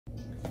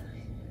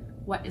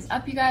What is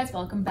up, you guys?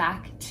 Welcome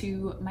back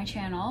to my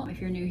channel. If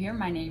you're new here,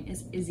 my name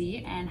is Izzy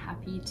and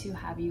happy to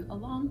have you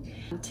along.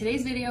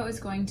 Today's video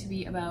is going to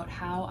be about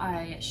how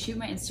I shoot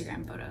my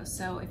Instagram photos.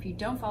 So if you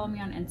don't follow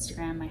me on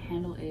Instagram, my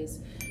handle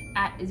is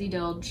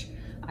 @IzzyDilge.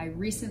 I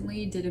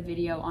recently did a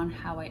video on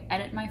how I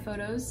edit my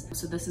photos.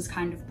 So this is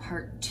kind of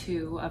part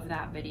 2 of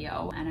that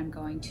video, and I'm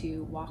going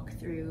to walk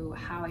through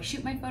how I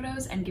shoot my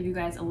photos and give you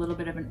guys a little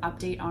bit of an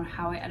update on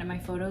how I edit my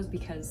photos,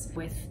 because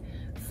with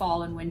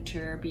fall and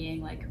winter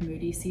being like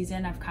moody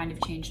season, I've kind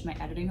of changed my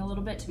editing a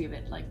little bit to be a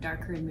bit like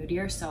darker and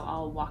moodier. So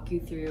I'll walk you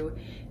through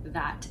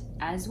that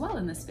as well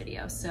in this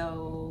video.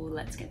 So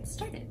let's get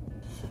started.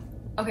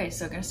 Okay,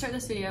 so I'm gonna start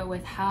this video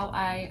with how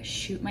I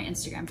shoot my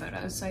Instagram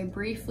photos. So I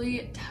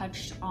briefly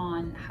touched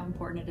on how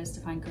important it is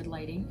to find good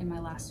lighting in my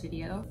last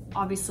video.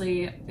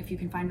 Obviously, if you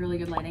can find really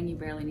good lighting, you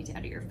barely need to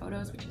edit your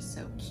photos, which is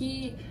so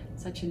key.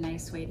 Such a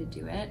nice way to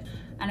do it.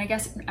 And I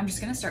guess I'm just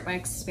gonna start by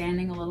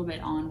expanding a little bit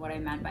on what I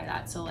meant by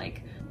that. So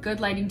like, good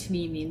lighting to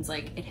me means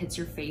like it hits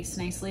your face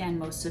nicely and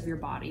most of your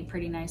body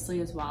pretty nicely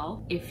as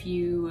well. If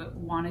you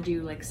wanna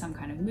do like some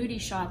kind of moody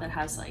shot that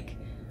has like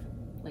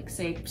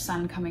say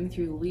sun coming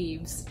through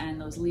leaves and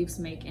those leaves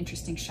make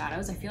interesting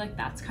shadows, I feel like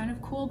that's kind of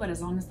cool, but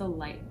as long as the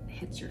light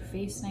hits your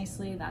face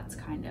nicely, that's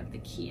kind of the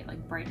key. It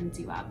like brightens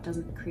you up,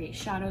 doesn't create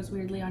shadows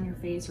weirdly on your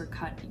face or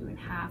cut you in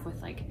half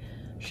with like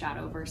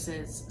shadow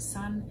versus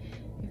sun,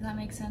 if that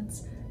makes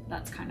sense.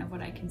 That's kind of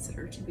what I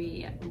consider to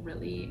be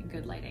really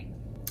good lighting.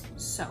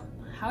 So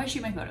how I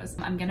shoot my photos,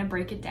 I'm gonna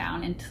break it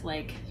down into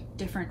like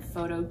different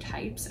photo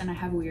types, and I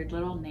have weird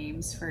little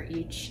names for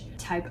each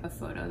type of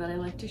photo that I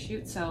like to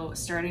shoot. So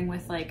starting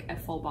with like a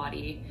full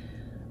body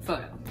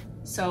photo.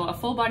 So a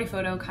full body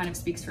photo kind of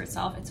speaks for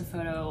itself. It's a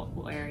photo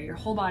where your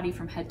whole body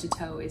from head to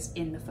toe is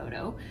in the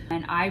photo.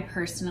 And I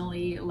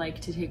personally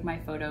like to take my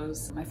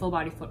photos, my full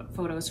body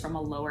photos from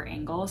a lower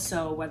angle.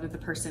 So whether the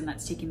person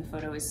that's taking the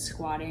photo is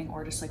squatting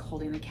or just like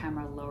holding the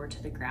camera lower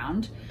to the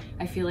ground,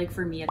 I feel like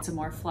for me, it's a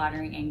more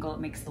flattering angle. It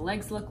makes the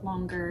legs look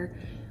longer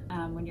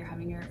when you're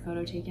having your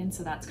photo taken.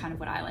 So that's kind of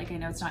what I like. I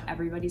know it's not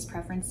everybody's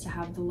preference to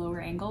have the lower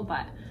angle,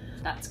 but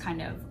that's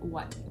kind of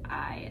what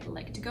I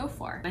like to go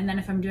for. And then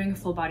if I'm doing a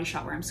full body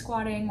shot where I'm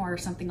squatting or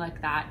something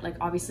like that, like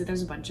obviously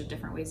there's a bunch of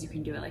different ways you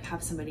can do it, like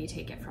have somebody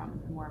take it from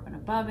more of an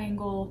above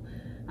angle,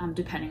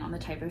 depending on the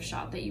type of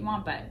shot that you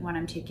want. But when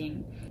I'm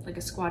taking like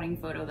a squatting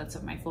photo that's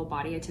of my full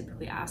body, I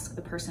typically ask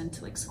the person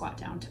to like squat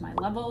down to my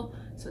level,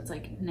 so it's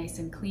like nice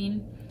and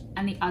clean.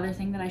 And the other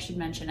thing that I should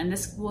mention, and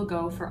this will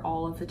go for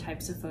all of the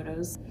types of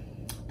photos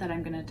that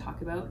I'm gonna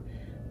talk about,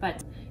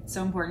 but it's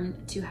so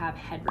important to have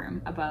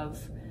headroom above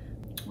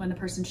when the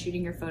person's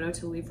shooting your photo,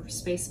 to leave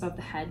space above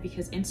the head,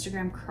 because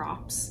Instagram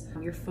crops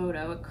your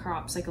photo. It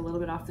crops like a little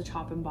bit off the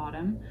top and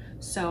bottom.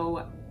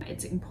 So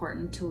it's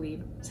important to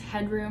leave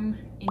headroom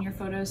in your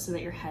photos so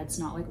that your head's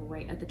not like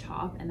right at the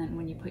top. And then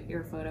when you put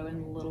your photo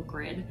in the little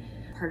grid,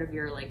 part of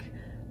your like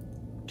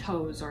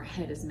toes or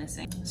head is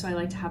missing. So I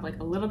like to have like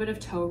a little bit of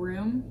toe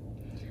room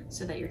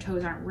so that your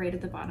toes aren't right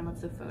at the bottom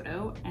of the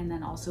photo, and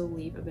then also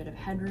leave a bit of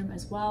headroom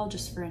as well,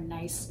 just for a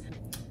nice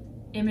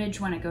image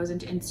when it goes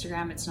into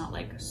Instagram. It's not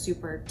like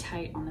super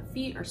tight on the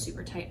feet or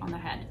super tight on the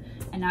head.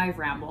 And now I've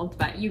rambled,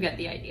 but you get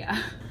the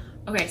idea.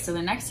 Okay, so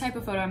the next type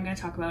of photo I'm gonna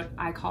talk about,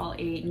 I call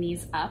a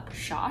knees up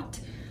shot.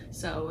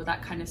 So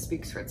that kind of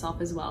speaks for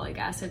itself as well, I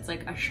guess. It's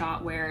like a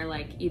shot where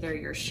like either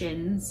your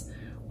shins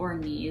or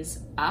knees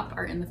up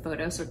are in the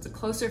photo. So it's a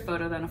closer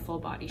photo than a full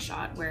body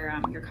shot where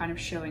you're kind of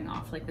showing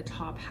off like the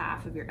top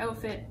half of your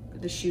outfit.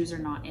 The shoes are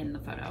not in the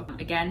photo.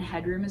 Again,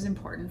 headroom is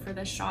important for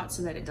this shot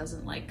so that it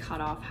doesn't like cut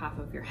off half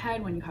of your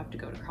head when you have to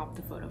go to crop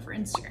the photo for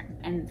Instagram.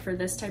 And for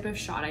this type of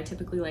shot, I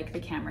typically like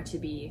the camera to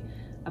be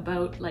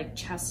about like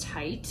chest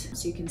height,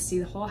 so you can see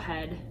the whole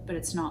head, but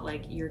it's not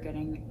like you're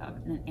getting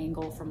an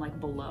angle from like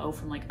below,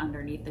 from like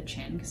underneath the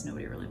chin, because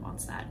nobody really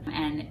wants that.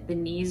 And the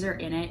knees are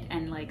in it,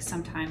 and like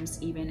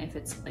sometimes even if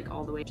it's like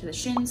all the way to the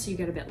shin, so you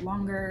get a bit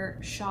longer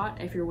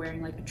shot. If you're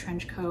wearing like a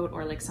trench coat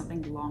or like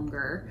something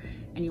longer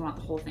and you want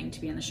the whole thing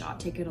to be in the shot,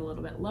 take it a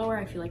little bit lower.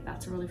 I feel like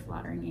that's a really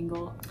flattering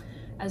angle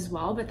as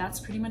well. But that's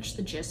pretty much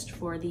the gist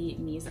for the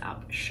knees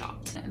up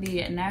shot.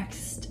 The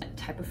next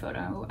type of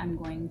photo I'm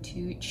going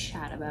to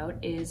chat about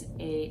is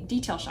a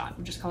detail shot.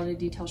 We just call it a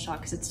detail shot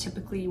because it's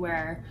typically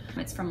where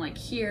it's from like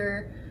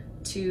here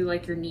to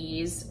like your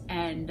knees,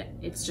 and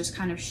it's just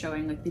kind of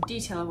showing like the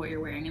detail of what you're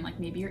wearing, and like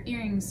maybe your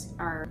earrings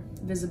are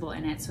visible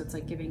in it, so it's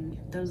like giving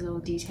those little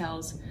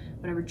details,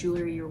 whatever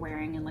jewelry you're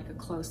wearing, and like a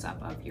close-up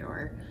of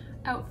your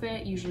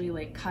outfit, usually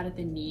like cut at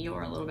the knee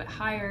or a little bit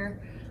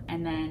higher,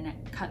 and then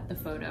cut the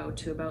photo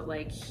to about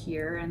like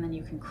here, and then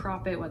you can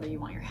crop it whether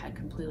you want your head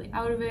completely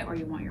out of it or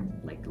you want your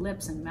like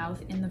lips and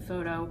mouth in the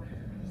photo,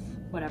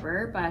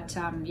 whatever. But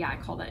yeah, I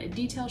call that a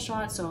detail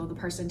shot. So the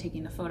person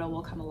taking the photo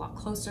will come a lot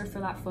closer for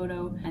that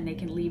photo, and they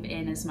can leave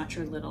in as much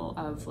or little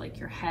of like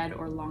your head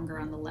or longer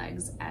on the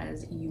legs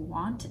as you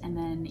want, and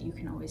then you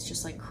can always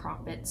just like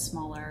crop it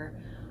smaller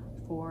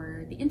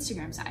for the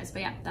Instagram size.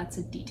 But yeah, that's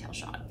a detail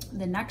shot.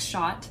 The next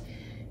shot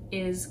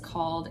is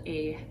called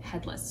a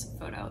headless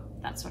photo.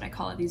 That's what I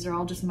call it. These are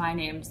all just my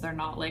names. They're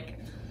not like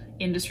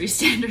industry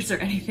standards or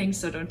anything,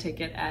 so don't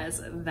take it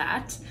as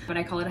that. But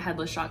I call it a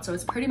headless shot. So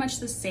it's pretty much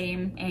the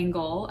same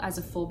angle as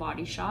a full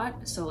body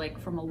shot. So like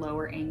from a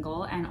lower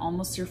angle and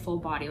almost your full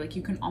body. Like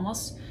you can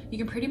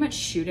pretty much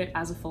shoot it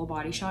as a full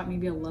body shot,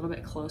 maybe a little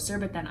bit closer,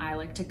 but then I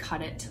like to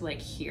cut it to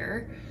like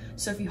here.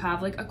 So if you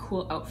have like a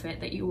cool outfit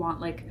that you want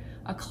like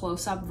a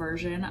close-up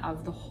version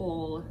of the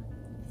whole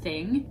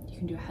thing, you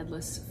can do a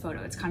headless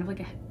photo. It's kind of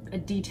like a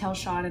detail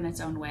shot in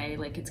its own way.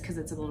 Like it's because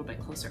it's a little bit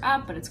closer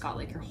up, but it's got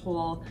like your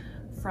whole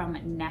from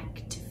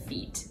neck to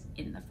feet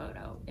in the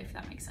photo, if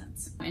that makes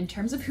sense. In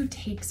terms of who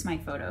takes my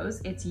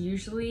photos, it's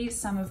usually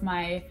some of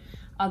my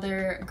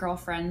other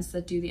girlfriends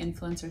that do the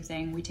influencer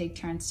thing. We take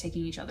turns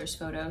taking each other's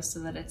photos so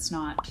that it's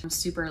not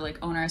super like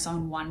onerous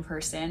on one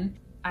person.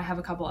 I have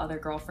a couple other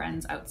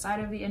girlfriends outside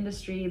of the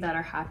industry that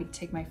are happy to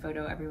take my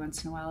photo every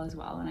once in a while as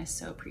well, and I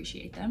so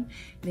appreciate them.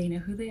 They know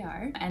who they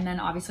are. And then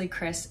obviously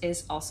Chris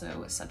is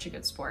also such a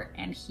good sport,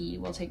 and he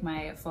will take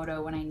my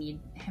photo when I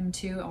need him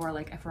to, or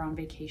like if we're on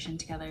vacation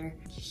together,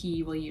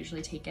 he will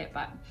usually take it,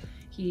 but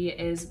he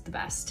is the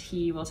best.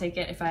 He will take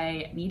it if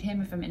I need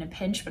him, if I'm in a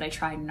pinch, but I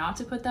try not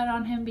to put that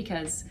on him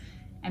because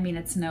I mean,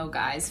 it's no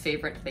guy's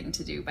favorite thing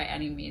to do by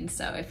any means.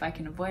 So if I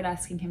can avoid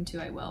asking him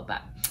to, I will,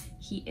 but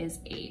he is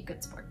a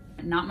good sport.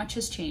 Not much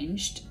has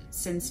changed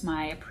since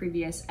my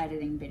previous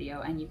editing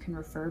video, and you can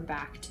refer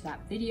back to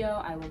that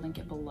video. I will link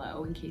it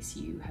below in case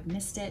you have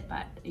missed it,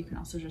 but you can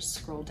also just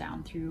scroll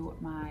down through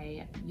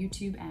my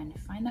YouTube and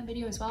find that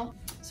video as well.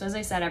 So as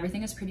I said,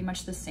 everything is pretty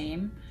much the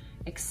same,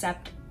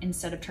 except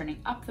instead of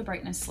turning up the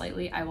brightness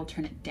slightly, I will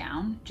turn it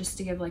down just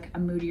to give like a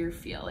moodier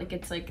feel. Like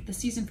it's like the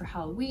season for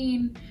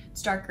Halloween,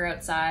 it's darker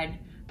outside,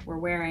 we're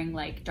wearing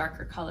like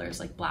darker colors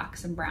like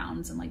blacks and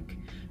browns and like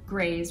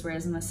grays,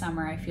 whereas in the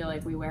summer I feel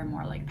like we wear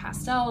more like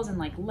pastels and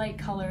like light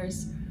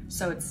colors.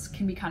 So it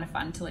can be kind of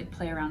fun to like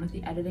play around with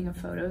the editing of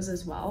photos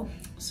as well.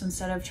 So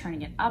instead of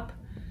turning it up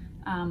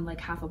like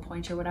half a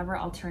point or whatever,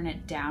 I'll turn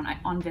it down.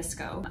 On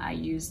Visco, I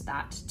use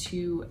that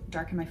to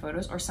darken my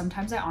photos, or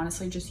sometimes I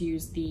honestly just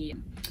use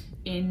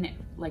in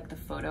like the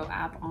photo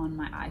app on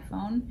my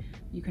iPhone.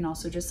 You can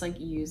also just like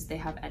they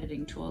have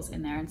editing tools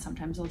in there, and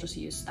sometimes I'll just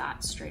use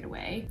that straight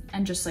away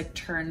and just like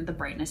turn the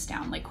brightness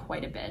down like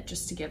quite a bit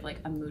just to give like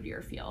a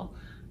moodier feel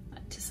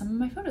to some of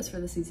my photos for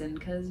the season,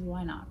 because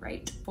why not,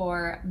 right?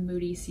 For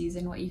moody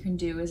season, what you can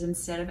do is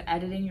instead of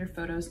editing your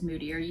photos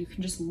moodier, you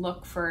can just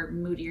look for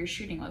moodier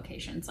shooting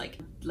locations like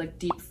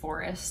deep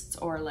forests,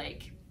 or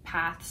like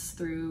paths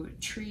through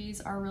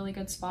trees are really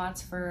good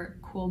spots for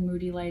cool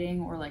moody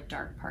lighting, or like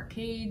dark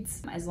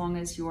parkades. As long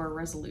as your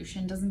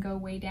resolution doesn't go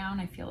way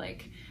down, I feel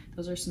like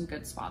those are some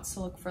good spots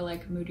to look for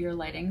like moodier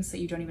lighting, so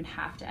you don't even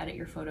have to edit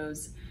your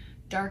photos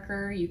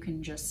darker. You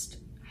can just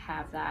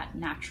have that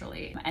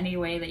naturally. Any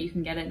way that you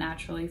can get it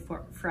naturally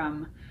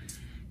from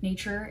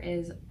nature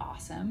is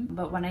awesome.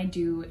 But when I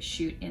do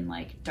shoot in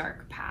like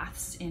dark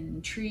paths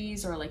in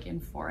trees or like in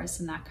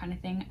forests and that kind of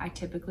thing, I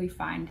typically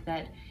find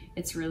that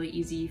it's really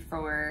easy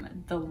for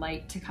the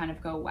light to kind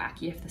of go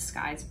wacky if the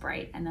sky's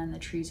bright and then the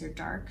trees are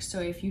dark.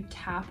 So if you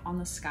tap on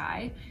the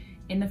sky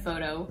in the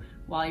photo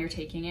while you're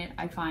taking it,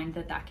 I find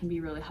that that can be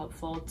really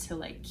helpful to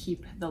like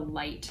keep the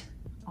light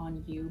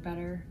on you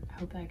better. I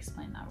hope I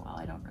explained that well.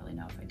 I don't really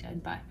know if I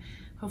did, but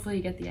hopefully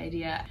you get the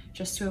idea,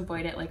 just to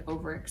avoid it like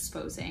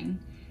overexposing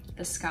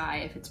the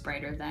sky. If it's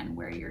brighter than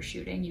where you're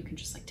shooting, you can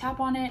just like tap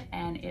on it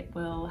and it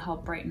will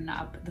help brighten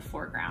up the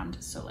foreground.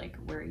 So like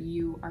where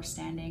you are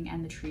standing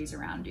and the trees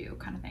around you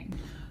kind of thing.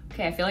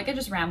 Okay, I feel like I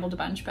just rambled a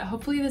bunch, but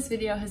hopefully this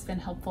video has been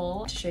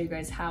helpful to show you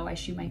guys how I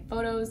shoot my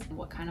photos,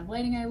 what kind of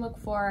lighting I look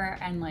for,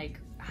 and like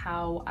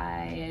how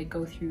I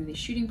go through the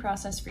shooting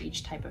process for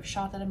each type of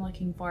shot that I'm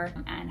looking for,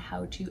 and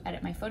how to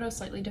edit my photos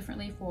slightly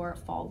differently for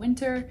fall,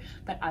 winter.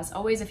 But as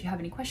always, if you have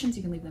any questions,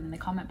 you can leave them in the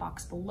comment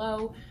box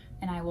below,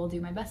 and I will do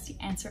my best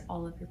to answer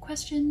all of your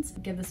questions.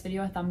 Give this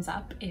video a thumbs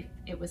up if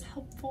it was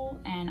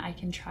helpful, and I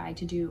can try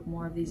to do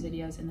more of these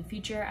videos in the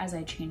future as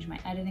I change my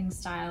editing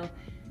style,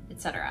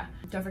 etc.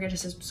 Don't forget to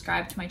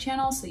subscribe to my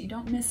channel so that you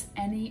don't miss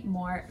any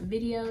more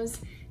videos.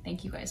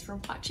 Thank you guys for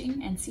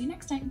watching, and see you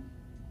next time.